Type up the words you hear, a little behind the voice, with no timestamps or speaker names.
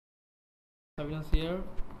Savinas here,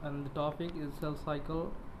 and the topic is cell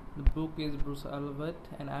cycle. The book is Bruce Alvet,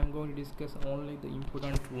 and I'm going to discuss only the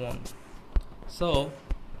important one. So,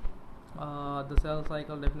 the cell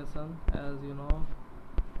cycle definition, as you know,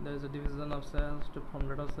 there is a division of cells to form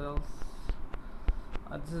data cells.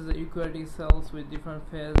 This is the eukaryotic cells with different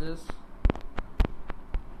phases.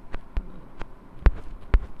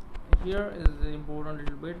 Here is the important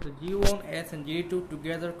little bit. The G1, S, and G2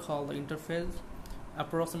 together called the interphase,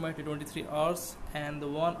 approximately 23 hours, and the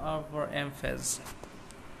 1 hour for M phase.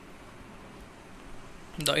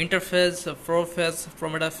 The interphase, prophase,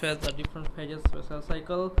 prometaphase are different phases of a cell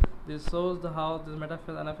cycle. This shows how the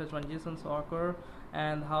metaphase and anaphase transitions occur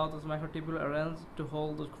and how this microtubule arrange to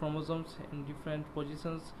hold the chromosomes in different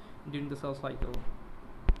positions during the cell cycle.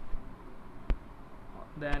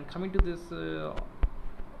 Then coming to this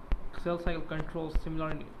cell cycle controls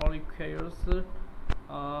similar in all eukaryotes.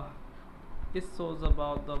 This shows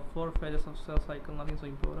about the 4 phases of cell cycle. Nothing so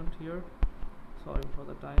important here. Sorry for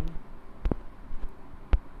the time.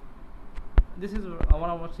 This is one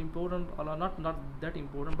of what's important, or not that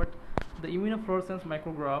important, but the immunofluorescence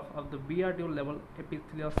micrograph of the BRDO level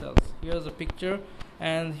epithelial cells. Here's a picture,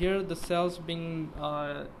 and here the cells being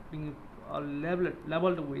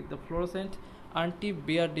labeled with the fluorescent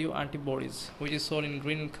anti-BRDO antibodies, which is shown in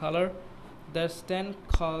green in color. That then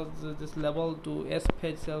cause this level to S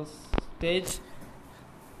phase cell stage.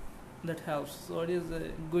 That helps. So it is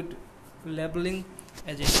a good labeling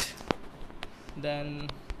agent. Then,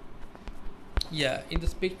 yeah, in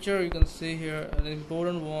this picture you can see here an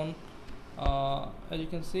important one. As you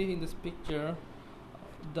can see in this picture,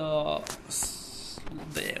 the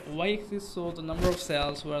y-axis shows the number of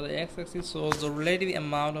cells, where the x-axis shows the relative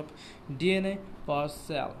amount of DNA per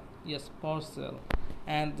cell. Yes, per cell.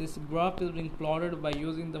 And this graph is being plotted by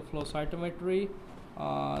using the flow cytometry.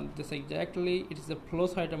 It is a flow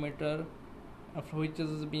cytometer which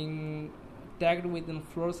is being tagged with a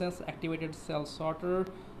fluorescence activated cell sorter,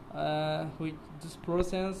 which this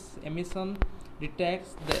fluorescence emission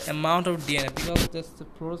detects the amount of DNA, because this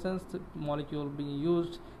fluorescence molecule being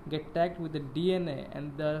used get tagged with the DNA,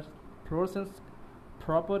 and the fluorescence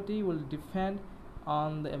property will depend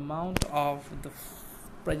on the amount of the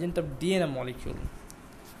present of DNA molecule.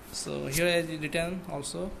 So here is written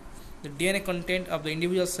also, the DNA content of the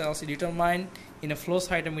individual cells is determined in a flow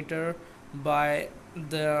cytometer by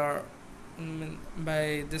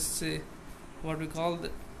this what we call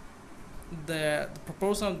the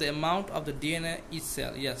proportion of the amount of the DNA each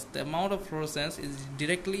cell. Yes, the amount of fluorescence is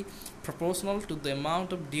directly proportional to the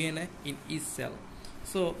amount of DNA in each cell.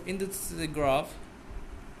 So in this graph,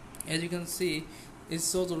 as you can see, it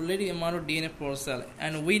shows the relative amount of DNA per cell,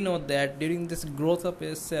 and we know that during this growth of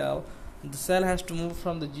a cell, the cell has to move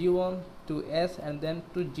from the G1 to S and then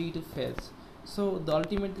to G2 phase. So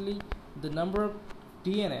ultimately the number of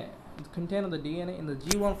DNA content of the DNA in the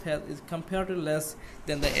G1 phase is comparatively less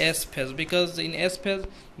than the S phase, because in S phase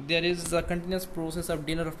there is a continuous process of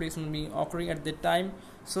DNA replication being occurring at that time,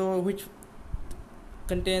 so which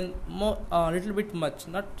contain more little bit much,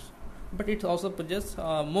 not, but it also possesses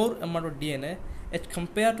more amount of DNA as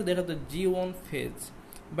compared to that of the G1 phase.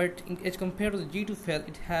 But as compared to the G2 phase,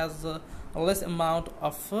 it has a less amount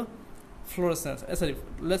of fluorescence,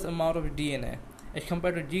 less amount of DNA as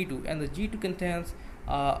compared to G2, and the G2 contains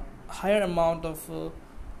higher amount of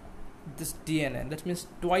this DNA. That means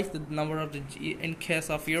twice the number of the G in case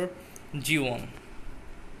of your G1.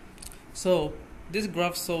 So this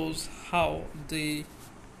graph shows how the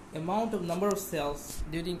amount of number of cells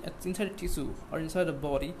during inside tissue or inside the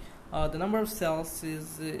body, the number of cells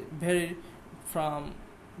is varied from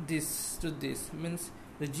this to this. Means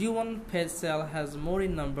the G1 phase cell has more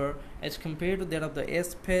in number as compared to that of the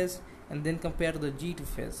S phase, and then compared to the G2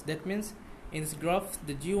 phase. That means in this graph,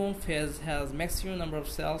 the G1 phase has maximum number of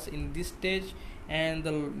cells in this stage, and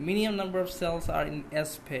the minimum number of cells are in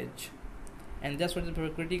S phase, and that's what is very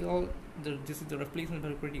critical. This is the replication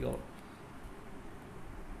very critical.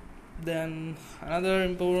 Then another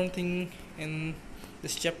important thing in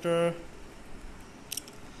this chapter,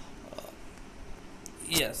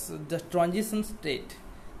 yes, the transition state.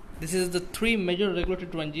 This is the 3 major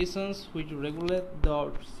regulatory transitions which regulate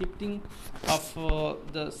the shifting of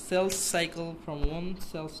the cell cycle from one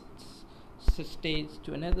cell stage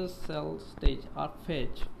to another cell stage or phase.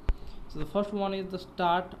 So the first one is the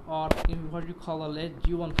start, or in what you call a late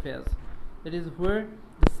G1 phase. That is where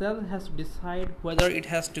the cell has to decide whether it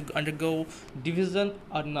has to undergo division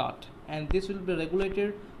or not, and this will be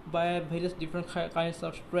regulated by various different kinds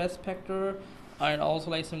of stress factor, and also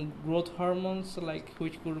like some growth hormones, like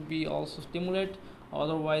which could be also stimulated,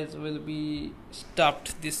 otherwise will be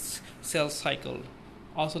stopped this cell cycle.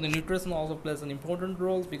 Also, the nutrition also plays an important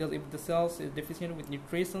role, because if the cells is deficient with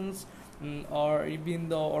nutrients, or even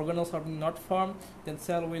the organelles are not formed, then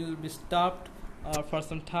cell will be stopped for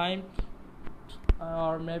some time,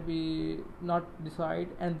 or maybe not decide.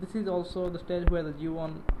 And this is also the stage where the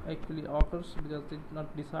G1 actually occurs, because it's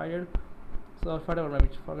not decided. So whatever, maybe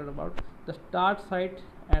forget about the start site.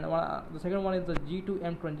 And the second one is the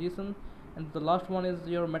G2M transition, and the last one is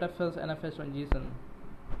your metaphase anaphase transition.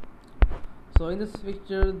 So in this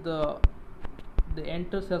picture, the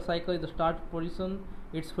enter cell cycle is the start position.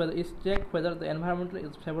 It's check whether the environment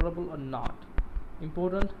is favorable or not.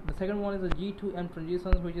 Important. The second one is the G2M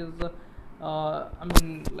transition, which is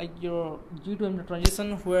like your G2M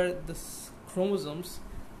transition, where the chromosomes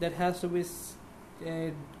that has to be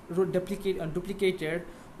duplicated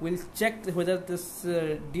will check whether this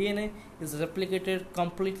DNA is replicated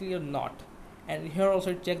completely or not. And here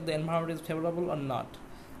also check the environment is favorable or not.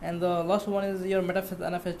 And the last one is your metaphase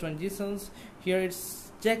anaphase transitions. Here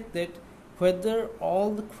it's check that whether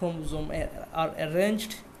all the chromosomes are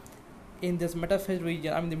arranged in this metaphase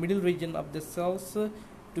region, the middle region of the cells, to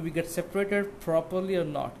be get separated properly or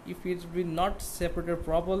not. If it will not separated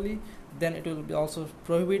properly, then it will be also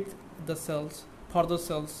prohibit the cells, further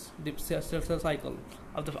cells, the cell cycle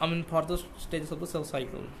of the further stages of the cell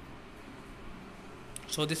cycle.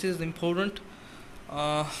 So this is important.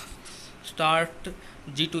 Start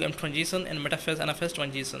G2M transition and metaphase anaphase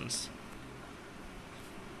transitions.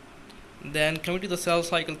 Then coming to the cell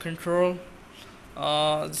cycle control,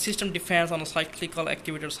 the system depends on a cyclical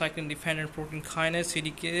activator, cyclin dependent protein kinase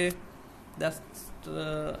 (CDK). That's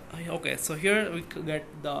okay. So here we get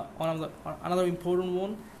another important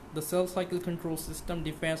one. The cell cycle control system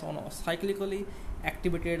depends on a cyclically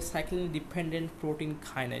activated cyclin dependent protein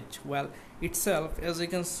kinase. Well, itself, as you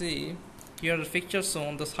can see here, the picture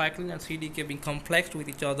shown the cyclin and CDK being complexed with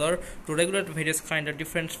each other to regulate various kind of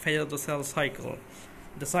different phases of the cell cycle.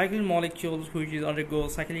 The cyclin molecules, which is undergo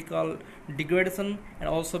cyclical degradation, and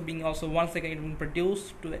also once again being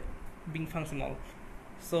produced to being functional.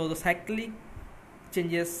 So the cyclic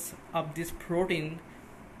changes of this protein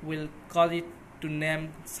will cause it to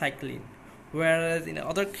name cyclin. Whereas in the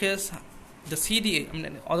other case, the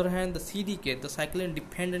CDK, the cyclin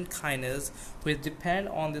dependent kinase, which depend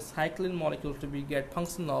on the cyclin molecule to be get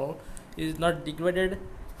functional, is not degraded,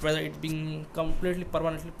 whether it being completely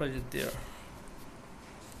permanently present there.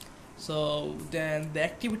 So then the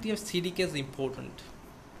activity of CDK is important.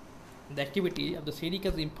 The activity of the CDK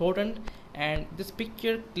is important, and this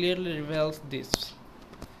picture clearly reveals this.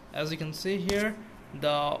 As you can see here,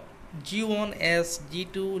 the G1S,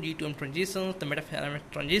 G2, G2M transitions, the metaphase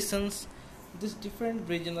transitions, this different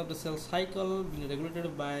region of the cell cycle being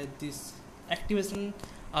regulated by this activation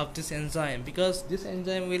of this enzyme, because this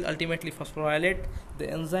enzyme will ultimately phosphorylate. The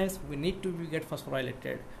enzymes we need to get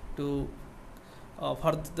phosphorylated to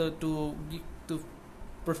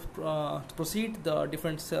proceed the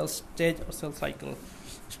different cell stage or cell cycle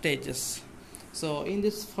stages. So in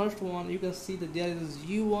this first one, you can see that there is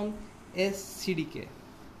G1S CDK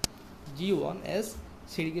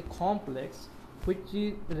complex,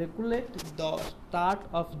 which regulates the start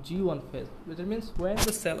of G1 phase, which means when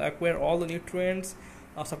the cell acquire all the nutrients,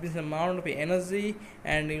 a sufficient amount of energy,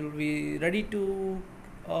 and it will be ready to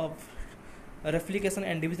replication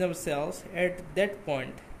and division of cells. At that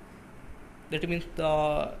point, that means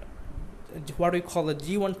the what we call the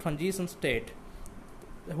G1 transition state,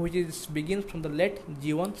 which begins from the late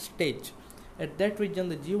G1 stage. At that region,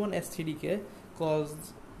 the G1S CDK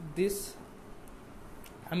cause this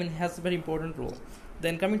has a very important role.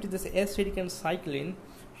 Then coming to this S-CDK and cyclin,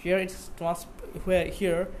 here it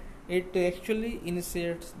actually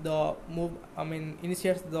initiates the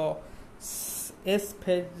S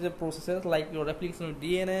phase processes like your replication of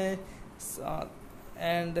DNA, the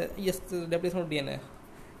replication of DNA.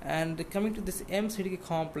 And coming to this M-CDK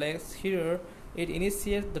complex, here it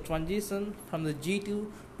initiates the transition from the G2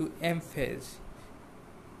 to M phase.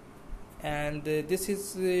 And this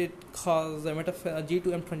is called the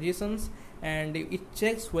G2M transitions, and it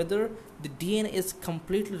checks whether the DNA is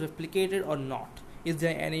completely replicated or not. Is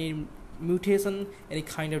there any mutation, any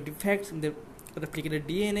kind of defects in the replicated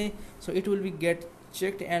DNA? So it will be get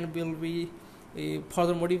checked and will be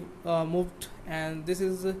further moved, and this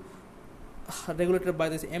is regulated by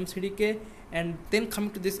this M-CDK. And then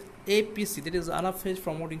coming to this APC, that is anaphase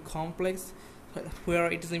promoting complex, where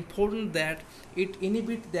it is important that it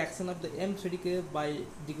inhibits the action of the M-CDK by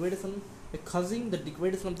degradation, causing the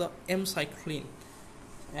degradation of the M-cyclin,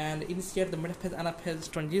 and initiate the metaphase anaphase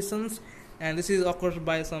transitions. And this is occurs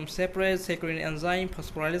by some separate cyclin enzyme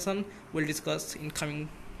phosphorylation. We'll discuss in coming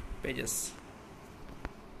pages.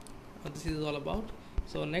 What this is all about.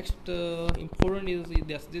 So next important is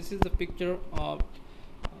this. This is the picture of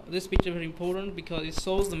this picture is very important because it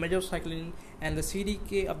shows the major cycling and the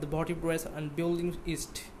CDK of the vertebrates and building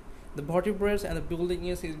east. The vertebrates and the building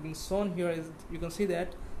east is being shown here. Is you can see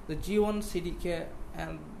that the G1 CDK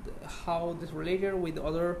and how this related with the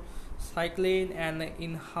other cycling and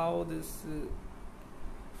in how this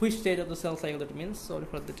which stage of the cell cycle that means. Sorry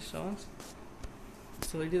for the disturbance.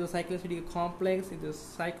 So it is a cyclin CDK complex. It is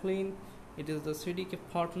cyclin. It is the CDK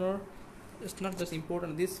partner. It's not just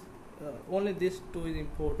important. This only this two is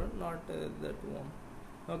important, not that one.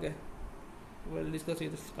 Okay, we'll discuss it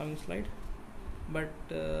this coming slide. But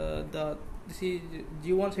this is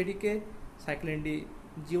G1 CDK cyclin D,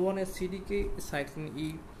 G1S CDK cyclin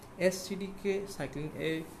E, S CDK cyclin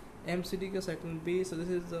A, M CDK cyclin B. So this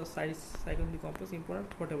is the cyclin D complex,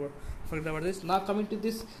 important, whatever. Forget about this. Now coming to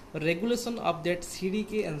this regulation of that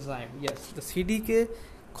CDK enzyme. Yes, the CDK,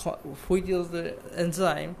 which is the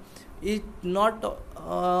enzyme, is not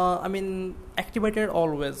activated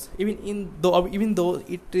always. Even though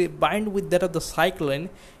it bind with that of the cyclin,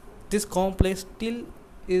 this complex still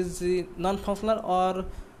is non-functional or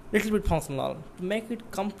little bit functional. To make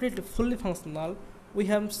it completely fully functional, we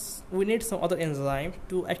need some other enzyme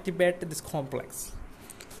to activate this complex,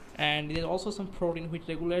 and there is also some protein which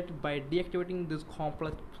regulate by deactivating this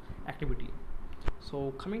complex activity.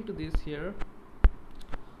 So coming to this here,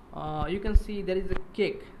 you can see there is a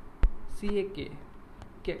CAK. It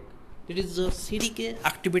is the CDK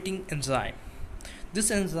activating enzyme.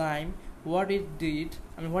 This enzyme, what it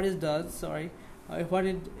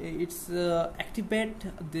activate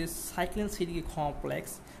this cyclin CDK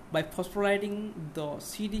complex by phosphorylating the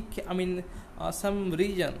CDK. Some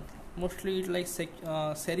region, mostly like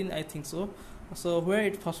serine, I think so. So where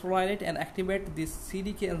it phosphorylate and activate this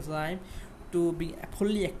CDK enzyme to be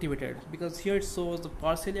fully activated, because here it shows the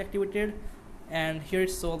partially activated and here it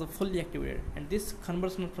shows the fully activated, and this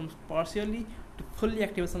conversion from partially to fully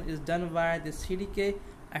activation is done by the CDK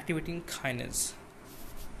activating kinase.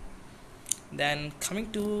 Then coming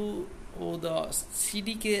to the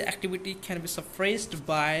CDK activity can be suppressed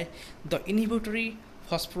by the inhibitory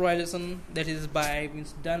phosphorylation, that is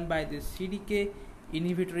done by the CDK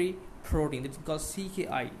inhibitory protein, that is called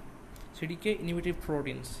CKI, CDK inhibitory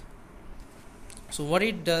proteins. So what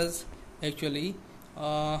it does actually,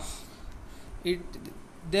 sorry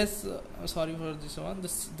for this one. The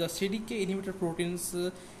CDK inhibitor proteins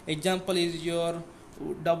example is your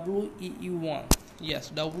WEE1.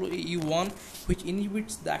 Yes, WEE1, which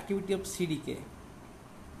inhibits the activity of CDK.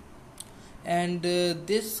 And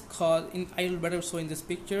this cause I will better show in this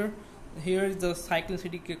picture. Here is the cyclin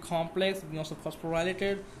CDK complex being also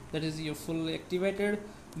phosphorylated, that is your fully activated.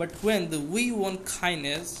 But when the WEE1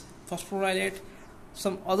 kinase phosphorylate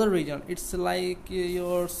some other region, it's like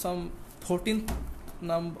your some 14th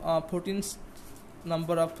number of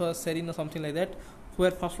serine or something like that,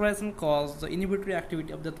 where phosphorylation causes the inhibitory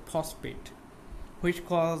activity of that phosphate, which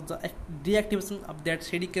causes the deactivation of that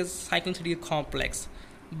cyclin CDK complex.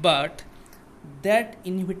 But that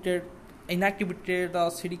inactivated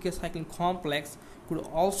CDK cyclin complex could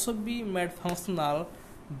also be made functional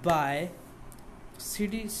by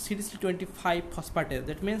CDC25 phosphatase.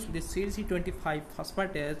 That means the CDC25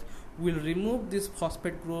 phosphatase will remove this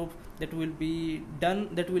phosphate group that will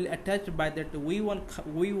attach by that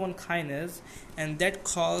WEE1 kinase, and that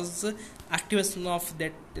cause activation of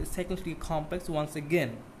that cyclin CDK complex once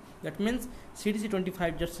again. That means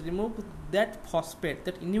CDC25 just remove that phosphate,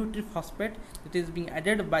 that inhibitory phosphate that is being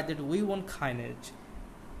added by that WEE1 kinase.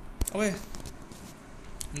 Okay,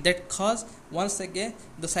 that cause once again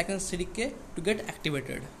the cyclin CDK to get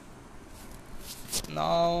activated.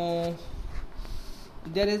 Now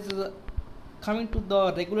there is coming to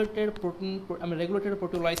the regulated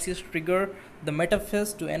proteolysis trigger the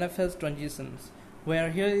metaphase to anaphase transitions, where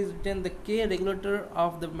here is written the K regulator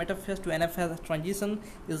of the metaphase to anaphase transition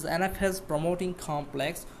is anaphase promoting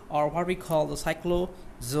complex, or what we call the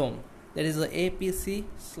cyclosome. That is the APC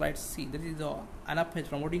slide C. That is the anaphase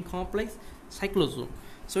promoting complex, cyclosome.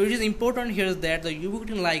 So it is important here that the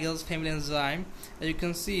ubiquitin ligase family enzyme, as you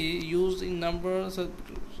can see, used in numbers.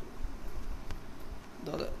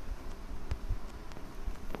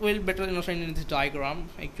 Better understand in this diagram.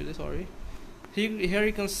 Actually, sorry. Here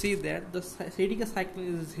you can see that the CDK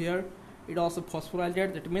cyclin is here. It also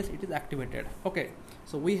phosphorylated. That means it is activated. Okay.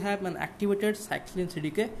 So we have an activated cyclin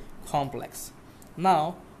CDK complex.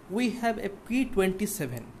 Now we have a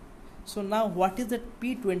P27. So now what is that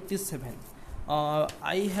P27?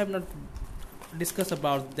 I have not discussed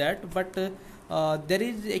about that, but there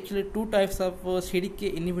is actually two types of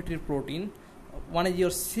CDK inhibitory protein. One is your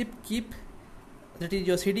CYP that is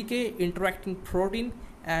your CDK interacting protein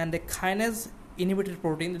and a kinase inhibitor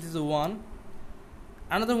protein, that is the one.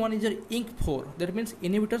 Another one is your INK4, that means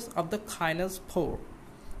inhibitors of the kinase 4.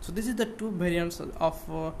 So this is the two variants of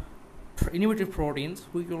inhibitor proteins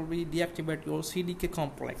which will be deactivate your CDK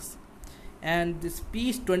complex. And this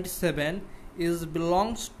P27 is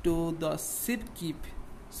belongs to the CYP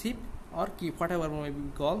or KEEP, whatever maybe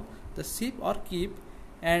we call the CYP or KEEP,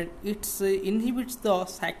 and it inhibits the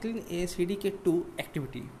cyclin A CDK2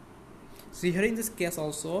 activity. So here in this case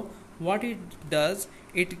also, what it does,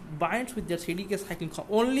 it binds with the CDK cyclin,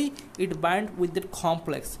 only it binds with that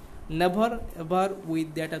complex, never ever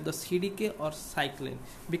with that of the CDK or cyclin,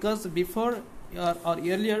 because before or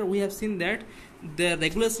earlier we have seen that the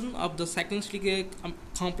regulation of the cyclin CDK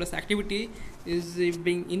complex activity is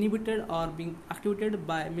being inhibited or being activated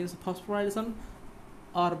by means phosphorylation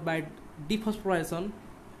or by dephosphorylation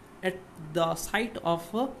at the site of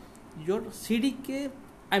your CDK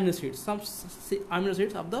amino acids, some amino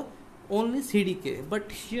acids of the only CDK.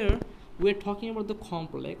 But here we are talking about the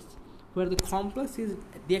complex, where the complex is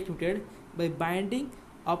deactivated by binding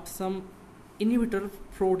of some inhibitor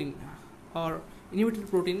protein or inhibitor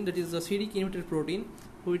protein, that is the CDK inhibitor protein,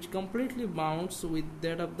 which completely bounds with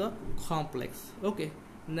that of the complex. Okay,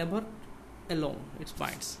 never alone, it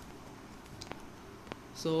binds.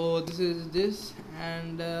 So this is this,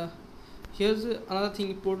 and here's another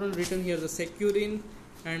thing important written here, the securin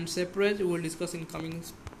and separate we will discuss in coming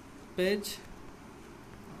page.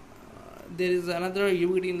 There is another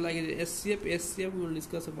ubiquitin like SCF we will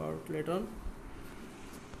discuss about later on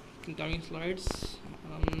in coming slides.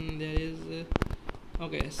 There is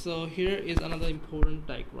okay, so here is another important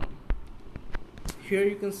diagram. Here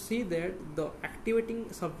you can see that the activating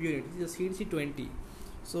subunit is the CDC20.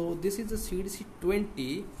 So this is the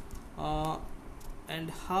CDC20,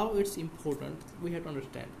 and how it's important we have to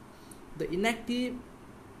understand. The inactive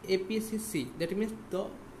APCC, that means the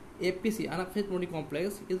APC, anaphase protein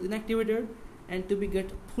complex, is inactivated, and to be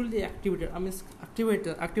get fully activated,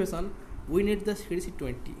 activation, we need the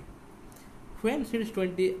CDC20. When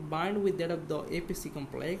CDC20 bind with that of the APC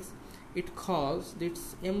complex, it causes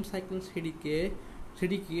its M cyclin CDK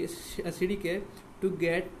to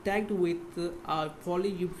get tagged with a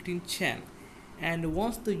polyubiquitin chain, and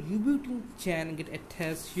once the ubiquitin chain get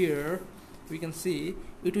attached here, we can see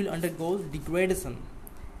it will undergo degradation,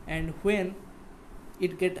 and when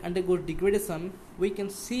it undergoes degradation, we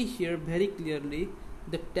can see here very clearly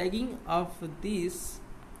the tagging of this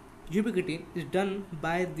ubiquitin is done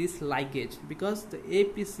by this ligase, because the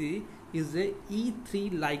APC is a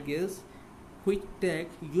E3 ligase which tag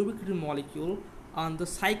ubiquitin molecule on the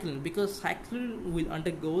cyclin, because cyclin will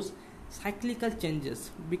undergo cyclical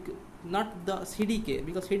changes, not the CDK,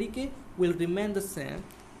 because CDK will remain the same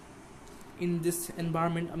in this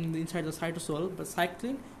environment, inside the cytosol, but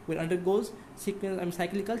cyclin will undergo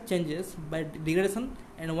cyclical changes by degradation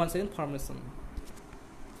and once again formation.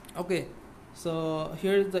 Okay, so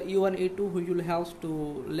here is the E1 E2 which will help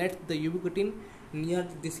to let the ubiquitin near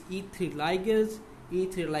this E3 ligase.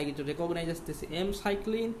 E3 ligase recognizes this M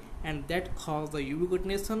cyclin, and that causes the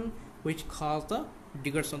ubiquitination, which causes the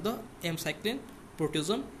degradation of the M cyclin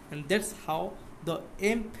proteasome, and that's how the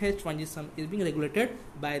M phase transition is being regulated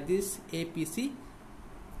by this APC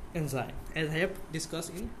enzyme, as I have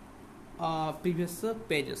discussed in previous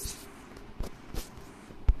pages,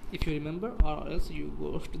 if you remember, or else you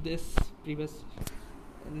go to this previous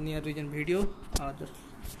near region video or just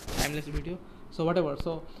timeless video. So whatever,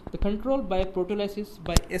 so the control by proteolysis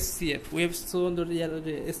by SCF, we have shown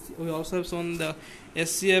we also have shown the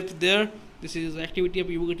SCF there. This is activity of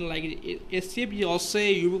ubiquitin ligase. SCF is also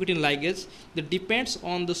a ubiquitin ligase that depends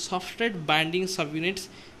on the substrate binding subunits,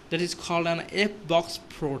 that is called an F-box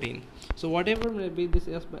protein. So whatever may be this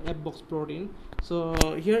F-box protein, so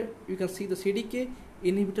here you can see the CDK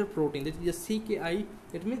inhibitor protein, that is a CKI,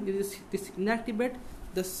 that means this inactivate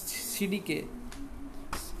the CDK,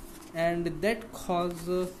 and that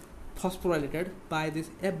cause phosphorylated by this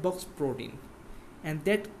F-box protein, and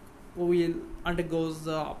that will undergoes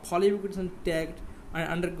polyubiquitin tagged and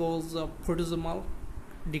undergoes proteasomal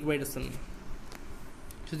degradation.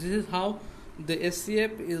 So this is how the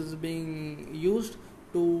SCF is being used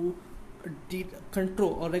to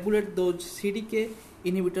control or regulate those CDK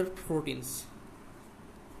inhibitor proteins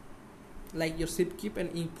like your CYP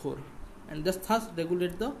and INK4, and thus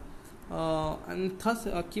regulate the and thus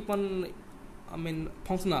keep on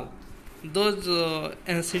functional those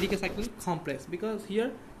CDK cyclin complex, because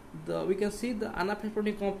here we can see the anaphase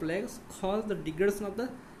protein complex cause the degradation of the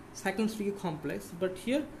cyclin CDK complex, but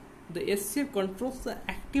here the SCF controls the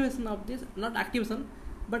activation of this, not activation,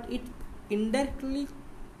 but it indirectly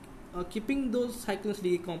keeping those cyclin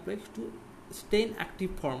CDK complex to stay in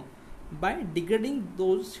active form by degrading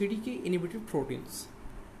those CDK inhibited proteins.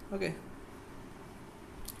 Okay,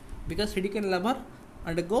 because CDK never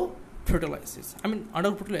undergo proteolysis. I mean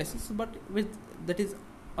undergo proteolysis, but with that is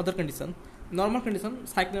other condition. Normal condition,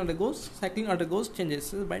 cyclin undergoes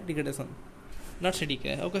changes by degradation, not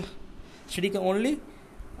CDK. Okay, CDK only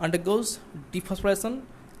undergoes dephosphorylation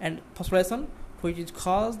and phosphorylation, which is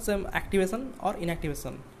cause activation or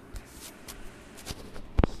inactivation.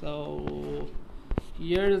 So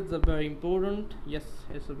here is the very important. Yes,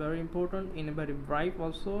 it's very important. In a very brief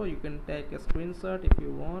also, you can take a screenshot if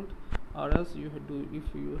you want, or else you do if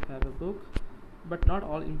you have a book. But not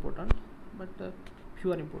all important, but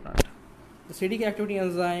few are important. The CDK activating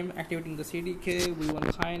enzyme activating the CDK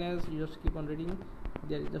V1 kinase. You just keep on reading.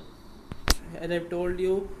 There is just, as I've told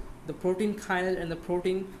you, the protein kinase and the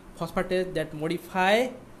protein phosphatase that modify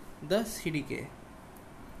the CDK.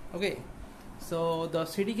 Okay, so the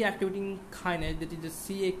CDK activating kinase, that is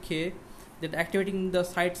the CAK, that activating the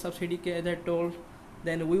sites of CDK, as I told.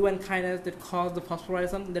 Then V1 kinase that cause the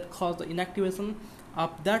phosphorylation, that cause the inactivation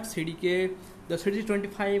of that CDK. The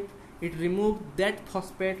CD25, it removes that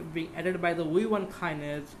phosphate being added by the V1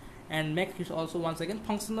 kinase and makes it also once again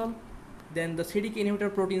functional. Then the CDK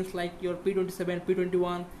inhibitor proteins like your P27,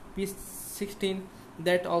 P21, P16,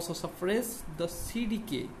 that also suppress the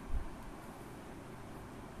CDK.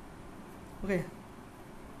 Okay,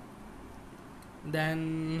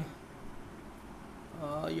 then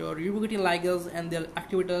your ubiquitin ligase and their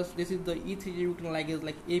activators. This is the E3 ubiquitin ligase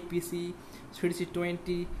like APC,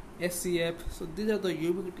 CDC20, SCF. So these are the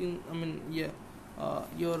ubiquitin,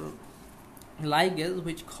 your ligase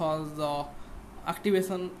which cause the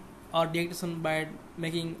activation or deactivation by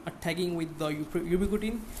making a tagging with the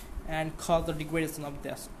ubiquitin and cause the degradation of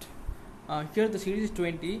that. Here the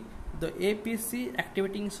CDC20, the APC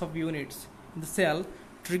activating subunits in the cell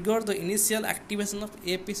trigger the initial activation of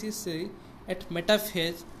APCC at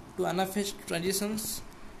metaphase to anaphase transitions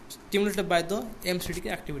stimulated by the MCDK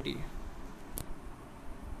activity.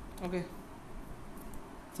 Okay,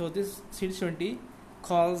 so this CD20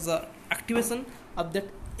 causes activation of that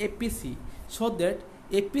APC, so that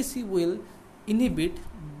APC will inhibit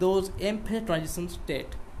those M phase transition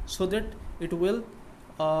state, so that it will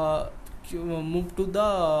move to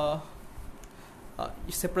the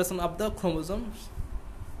separation of the chromosomes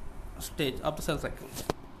stage of the cell cycle.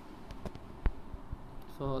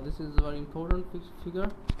 So this is a very important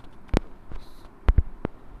figure.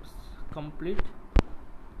 Complete.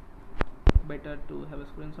 Better to have a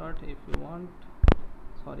screenshot if you want.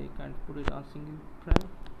 Sorry, can't put it on single frame.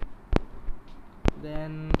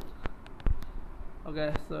 Then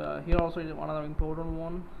okay, so here also is another important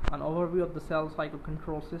one, an overview of the cell cycle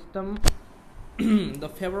control system. The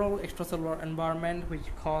favorable extracellular environment which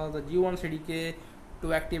cause the G1 CDK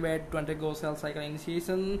to activate to undergo cell cycle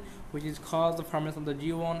initiation, which is cause the formation of the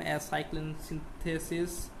G1 S cyclin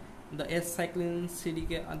synthesis, the S cyclin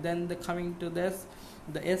CDK, and then coming to this,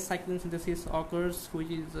 the S cyclin synthesis occurs, which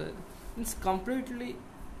is it's completely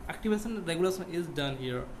activation regulation is done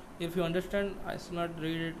here. If you understand, I should not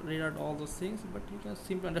read out all those things, but you can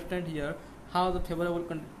simply understand here how the favorable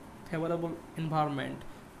environment,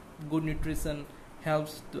 good nutrition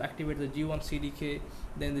helps to activate the G1 CDK,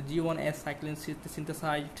 then the G1 S cyclin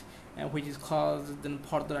synthesized, which is caused then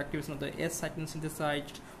further activation of the S cyclin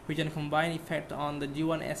synthesized, which can combine effect on the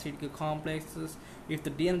G1 S CDK complexes. If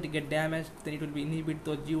the DNA get damaged, then it will be inhibit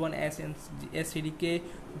the G1 S and S CDK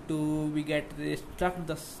to we get stuck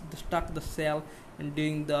the cell and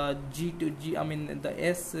doing the G to G. The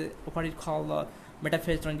S what is called the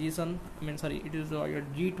metaphase transition. It is your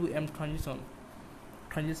G to M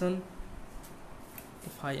transition.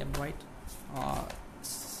 If I am right,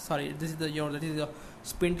 this is the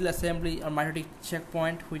spindle assembly or mitotic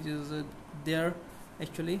checkpoint which is there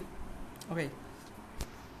actually. Okay,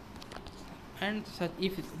 and such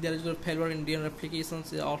if there is a failure in DNA replications,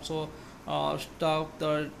 they also stop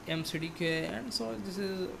the MCDK, and so this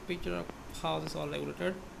is a picture of how this is all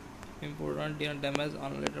regulated. Important DNA damage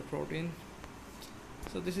on later protein.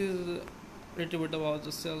 So this is a little bit about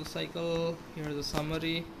the cell cycle. Here is the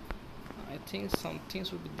summary. I think some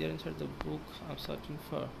things will be there inside the book I'm searching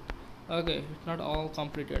for. Okay, it's not all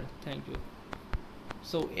completed. Thank you.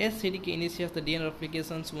 So SCDK initiates the DNA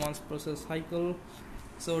replications once process cycle.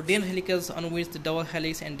 So DNA helices on which the double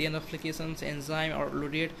helix and DNA replications enzyme are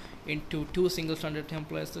loaded into two single-stranded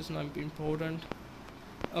templates. This is not important.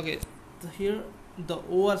 Okay, so here the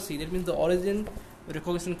ORC, that means the origin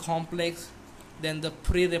recognition complex, then the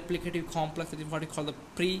pre-replicative complex, that is what we call the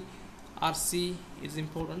pre-RC is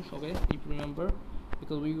important. Okay, if you remember,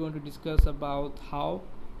 because we're going to discuss about how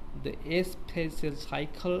the S phase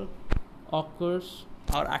cycle occurs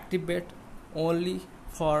or activate only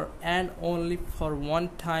for one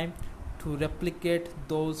time to replicate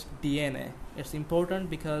those DNA. It's important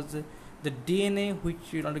because the DNA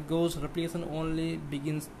which undergoes replication only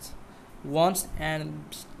begins once and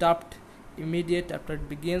stopped immediate after it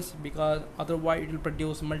begins, because otherwise it will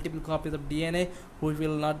produce multiple copies of DNA which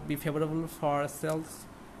will not be favorable for cells,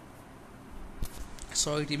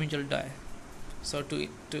 so it eventually die. So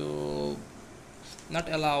to not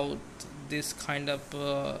allow this kind of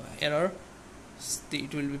error,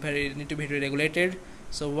 it will be need to be regulated.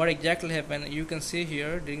 So what exactly happened, you can see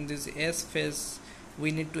here, during this S phase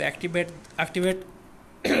we need to activate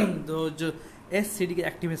those SCDK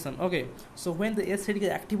activation. Okay, so when the SCDK is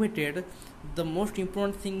activated, the most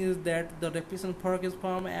important thing is that the replication fork is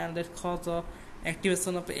formed, and that causes the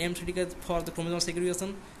activation of the MCDK for the chromosomal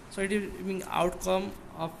segregation. So it is being outcome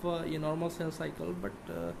of a normal cell cycle, but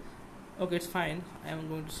okay, it's fine. I am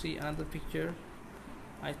going to see another picture.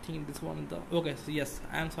 I think this one, okay, so yes,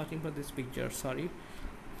 I am searching for this picture, sorry.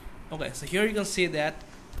 Okay, so here you can see that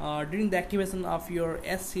during the activation of your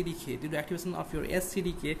SCDK,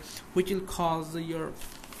 which will cause your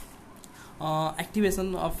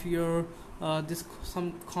activation of your this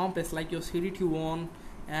some complex like your CDT1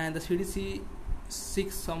 and the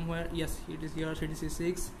CDC6 somewhere. Yes, it is here,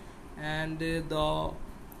 CDC6, and the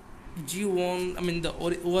G1, I mean the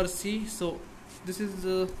ORC. So this is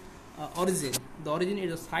the origin. The origin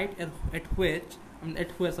is a site at where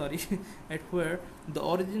at where the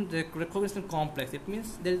origin recognition complex. It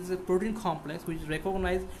means there is a protein complex which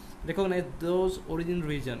recognize those origin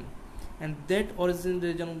region, and that origin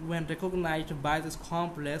region, when recognized by this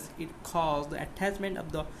complex, it caused the attachment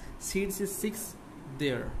of the CDC6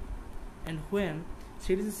 there, and when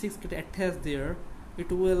CDC6 get attached there,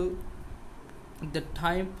 it will the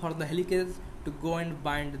time for the helicase to go and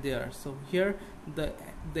bind there. So here the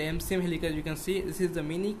MCM helicase, you can see this is the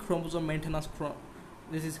mini chromosome maintenance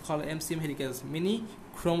this is called MCM helicase, mini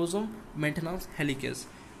chromosome maintenance helicase.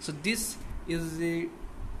 So this is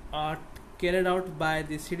carried out by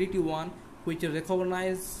the CDT1, which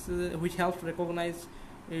which helps recognize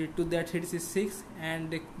to that CDC6,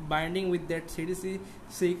 and binding with that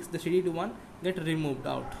CDC6, the CDT1 get removed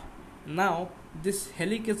out. Now this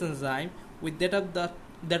helicase enzyme with that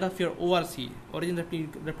of your ORC, origin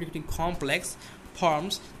replicating complex,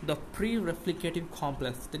 forms the pre-replicative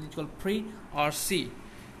complex, that is called pre-RC.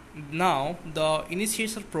 Now the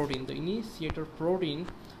initiator protein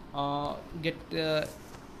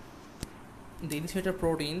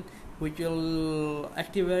which will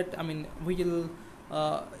activate, which will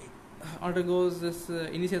undergoes this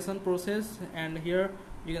initiation process, and here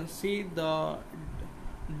you can see the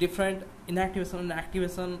different inactivation and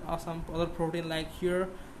activation of some other protein. Like here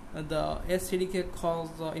the SCDK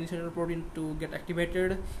causes the initiator protein to get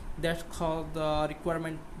activated. That's called the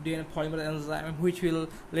requirement DNA polymerase enzyme, which will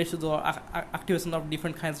lead to the activation of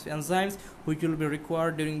different kinds of enzymes which will be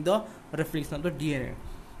required during the replication of the DNA.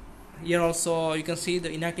 Here also you can see the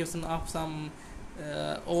inactivation of some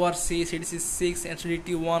ORC, CDC6 and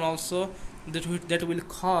CDT1 also, that will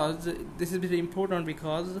cause, this is very important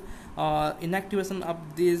because inactivation of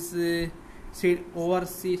this ORC,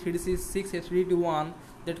 CDC6 and CDT1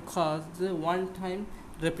 that cause one-time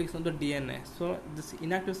replication of the DNA. So this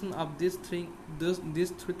inactivation of these three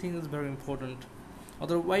things is very important.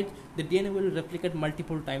 Otherwise the DNA will replicate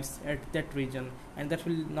multiple times at that region, and that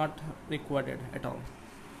will not required at all.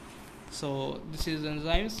 So this is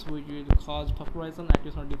enzymes which will cause phosphorylation,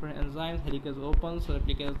 activation of different enzymes. Helicase opens,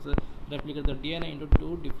 replicates the DNA into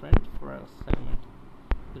two different segments.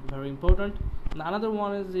 That's very important. Now another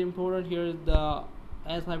one is important here is the,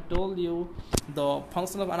 as I've told you, the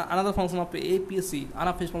function of another function of APC,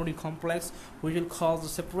 anaphase protein complex, which will cause the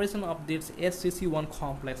separation of this SCC1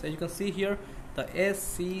 complex. As you can see here, the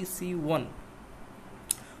SCC1,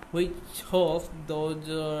 which holds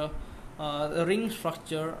those ring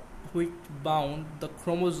structure which bound the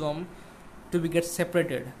chromosome to be get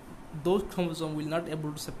separated. Those chromosomes will not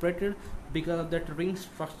able to separate it because of that ring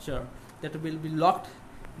structure that will be locked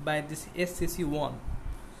by this SCC1,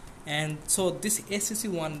 and so this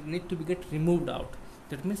SCC1 need to be get removed out.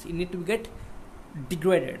 That means it need to be get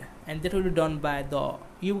degraded, and that will be done by the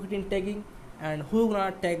ubiquitin tagging. And who will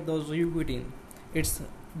not tag those ubiquitin? It's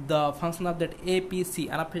the function of that APC,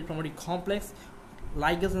 anaphase protein complex,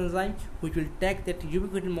 ligase enzyme, which will tag that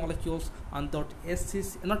ubiquitin molecules on that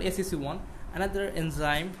SCC1, another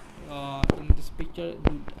enzyme. In this picture,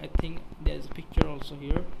 I think there is a picture also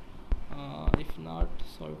here. If not,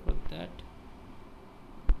 sorry for that.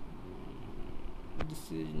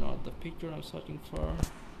 This is not the picture I'm searching for.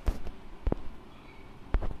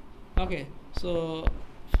 Okay, so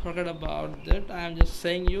forget about that. I am just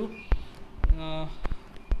saying you. Uh,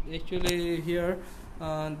 Actually, here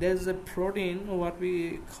there's a protein, what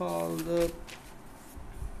we call the.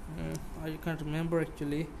 I can't remember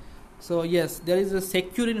actually. So yes, there is a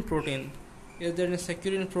securin protein. Is there a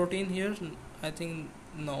securin protein here? I think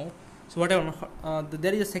no. So whatever,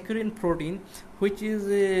 there is a securin protein which is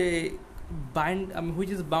a which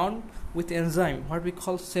is bound with enzyme what we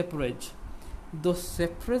call separase. The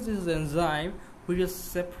separase is the enzyme which will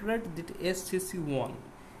separate the SCC1,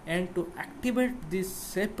 and to activate this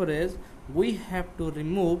separase we have to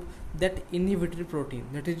remove that inhibitory protein,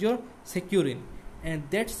 that is your securin, and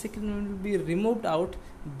that securin will be removed out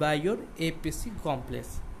by your APC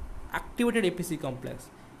complex, activated APC complex,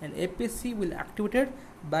 and APC will activated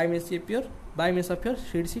by means of your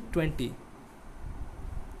CDC20.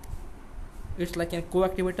 It's like a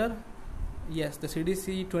co-activator. Yes, the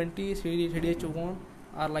CDC20, CDH1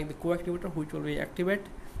 are like the co-activator which will be activate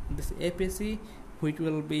this APC, which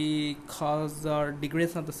will be cause the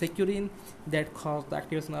degradation of the securin, that cause the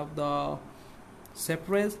activation of the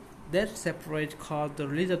separase, that separase cause the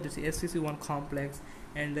release of this SCC1 complex,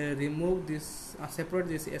 and remove this separate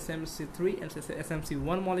this SMC3 and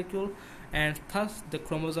SMC1 molecule, and thus the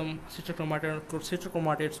chromosome sister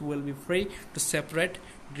chromatids will be free to separate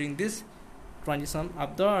during this transition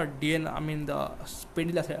of the DNA, the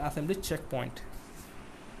spindle assembly checkpoint.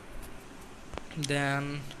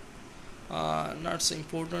 Then not so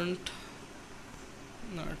important,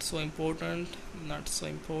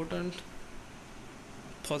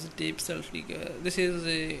 positive self this is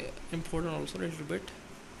important also a little bit.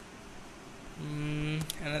 And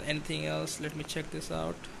anything else, let me check this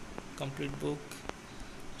out. Complete book,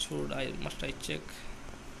 must I check?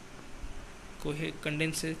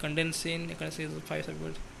 Condensing is 5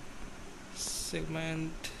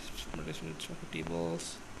 segment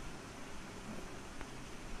tables.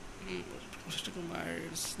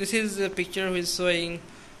 This is a picture which is showing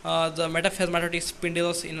the metaphasmatotic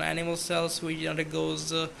spindles in animal cells, which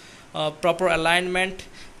undergoes proper alignment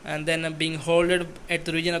and then being holded at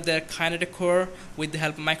the region of their kinetochore with the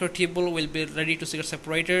help of microtubule will be ready to get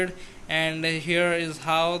separated. And here is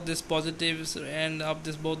how this positives and of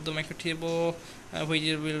this both the microtubule which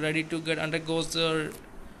will ready to get undergoes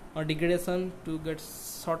degradation to get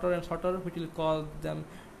shorter and shorter, which will cause them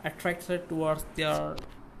attracted towards their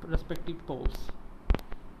respective poles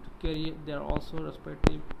to carry their also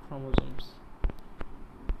respective chromosomes.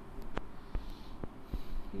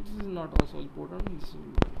 This is not also important, this is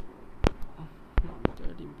not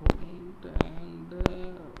that important, and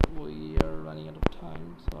we are running out of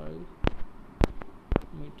time. Sorry,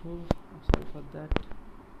 me too, I'm sorry for that.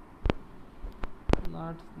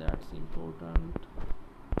 Not that's important,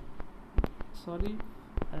 sorry,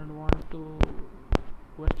 I don't want to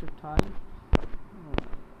waste your time.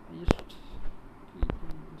 Just keep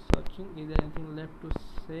searching. Is there anything left to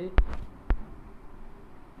say?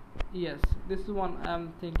 Yes, this is one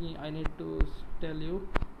I'm thinking I need to tell you.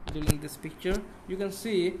 During this picture you can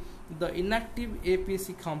see the inactive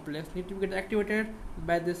APC complex need to get activated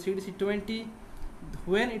by the CDC20.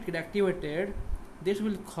 When it get activated, this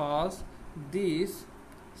will cause this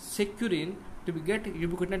securin to be get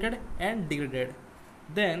ubiquitinated and degraded.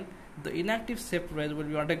 Then the inactive separase will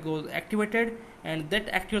be undergoes activated, and that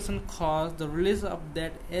activation cause the release of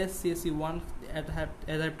that SCC1 as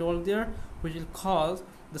I have told there, which will cause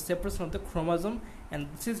the separation of the chromosome, and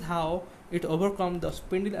this is how it overcomes the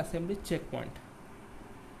spindle assembly checkpoint.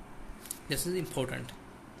 This is important.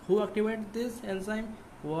 Who activates this enzyme,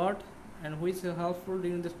 what, and who is helpful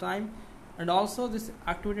during this time, and also this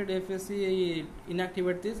activated FAC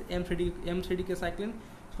inactivate this M3DK cyclin,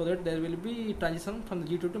 so that there will be transition from the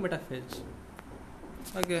G2 to metaphase.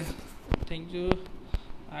 Okay, thank you.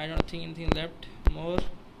 I don't think anything left more.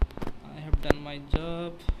 I have done my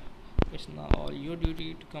job. It's now all your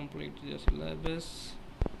duty to complete the syllabus.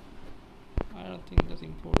 I don't think that's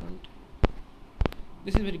important.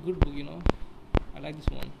 This is very good book, I like this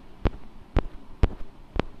one.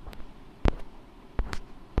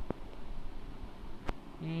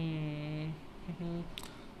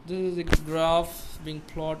 This is a graph being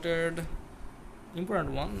plotted.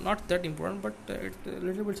 Important one, not that important, but it's a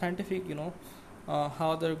little bit scientific,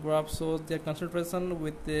 how the graph shows their concentration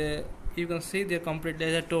with the, you can see their complete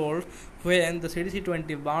as I told, when the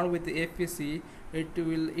CDC20 bound with the FPC,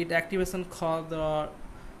 it activation cause the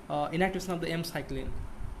inactivation of the M cyclin,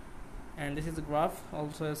 and this is the graph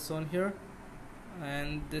also as shown here.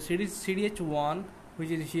 And the CDH1, which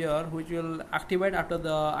is here, which will activate after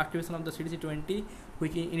the activation of the CDC20,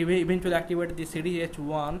 which eventually activate the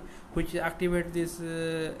CDH1, which activate this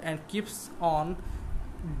and keeps on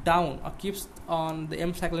down or keeps on the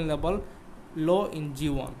M cycling level low in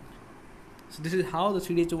G1. So this is how the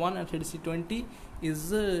CDH1 and CDC20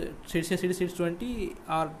 is CDC20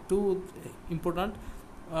 are two important.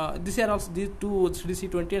 These are also these two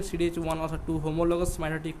CDC20 and CDH1 also two homologous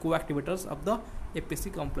minority co-activators of the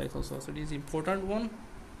APC complex also. So this is important one.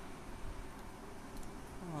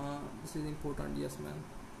 This is important, yes man.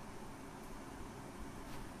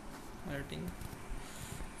 Editing.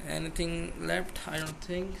 Anything left? I don't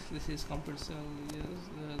think. This is complete cell. Yes,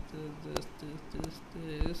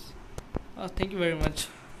 this. Thank you very much.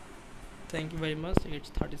 Thank you very much. It's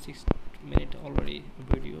 36-minute already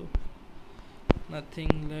video.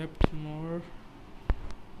 Nothing left more.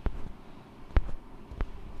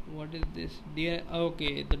 What is this? DNA.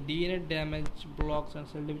 Okay, the DNA damage blocks and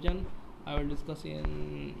cell division. I will discuss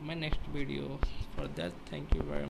in my next video. For that, thank you very much.